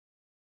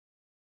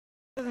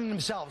than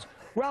themselves.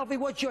 Ralphie,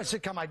 what's your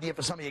sitcom idea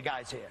for some of you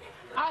guys here?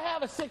 I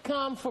have a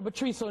sitcom for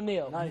Patrice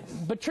O'Neal. Nice.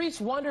 Patrice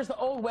wanders the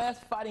Old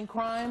West fighting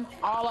crime,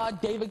 a la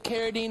David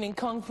Carradine in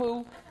Kung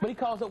Fu, but he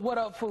calls it "What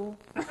up, fool?"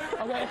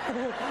 Okay?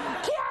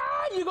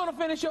 You gonna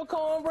finish your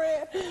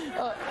cornbread? If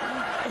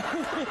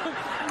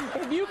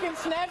you can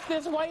snatch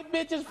this white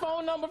bitch's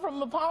phone number from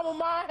the palm of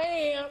my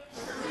hand.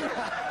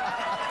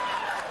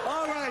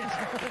 All right.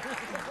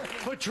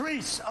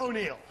 Patrice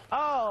O'Neal.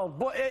 Oh,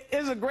 boy, it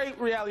is a great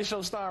reality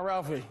show starring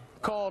Ralphie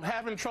called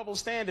Having Trouble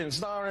Standing,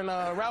 starring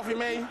Ralphie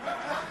May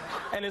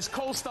and his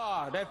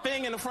co-star, that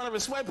thing in the front of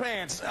his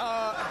sweatpants. You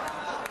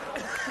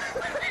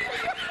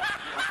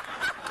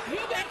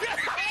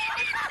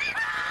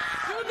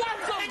got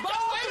some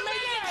balls to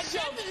make fat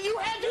jokes. You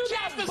had your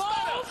chance to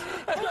balls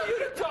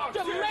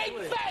to make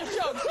fat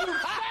jokes, you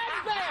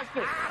fat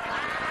bastard.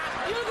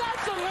 You got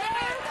some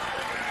nerve,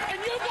 and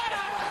you got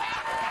a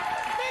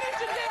finish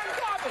your damn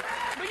topic.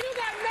 But you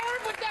got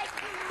nerve with that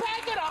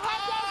packet of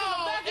hot dogs in the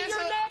back of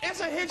your neck. It's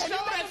a hit show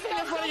that thing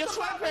in front of your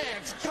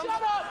sweatpants. Shut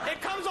up.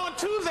 It comes on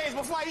Tuesdays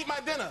before I eat my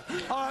dinner.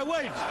 All right,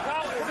 wait.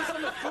 Is this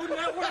on the Food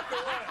Network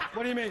or what?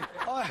 What do you mean?